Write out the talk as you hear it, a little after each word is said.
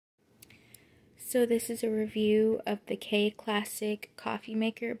So this is a review of the K Classic Coffee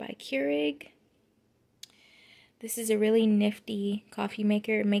Maker by Keurig. This is a really nifty coffee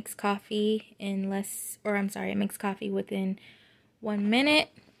maker. It makes coffee in it makes coffee within 1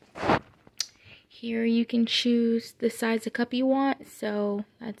 minute. Here you can choose the size of cup you want. So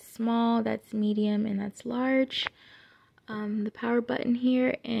that's small, that's medium, and that's large. The power button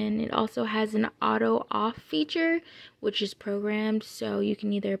here, and it also has an auto off feature, which is programmed, so you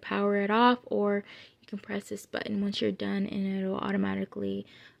can either power it off or you can press this button once you're done and it'll automatically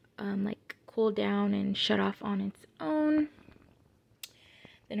like cool down and shut off on its own.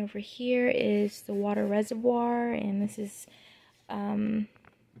 Then over here is the water reservoir, and this is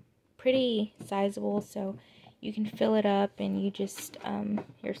pretty sizable, so you can fill it up, and you just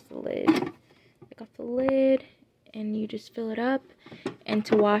here's the lid, take off the lid and you just fill it up. And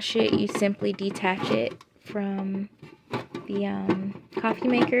to wash it, you simply detach it from the coffee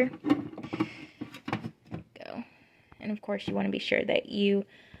maker. There you go. And of course you want to be sure that you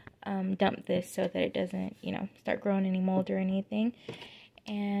dump this so that it doesn't, start growing any mold or anything.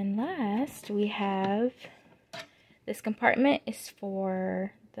 And last, we have this compartment is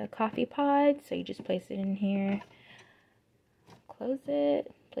for the coffee pod, so you just place it in here, close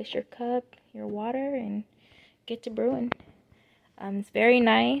it, place your cup, your water, and get to brewing. It's very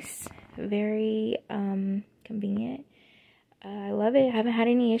nice, very convenient. I love it. I haven't had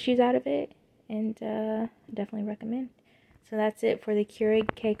any issues out of it, and definitely recommend. So that's it for the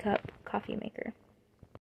Keurig K-Cup coffee maker.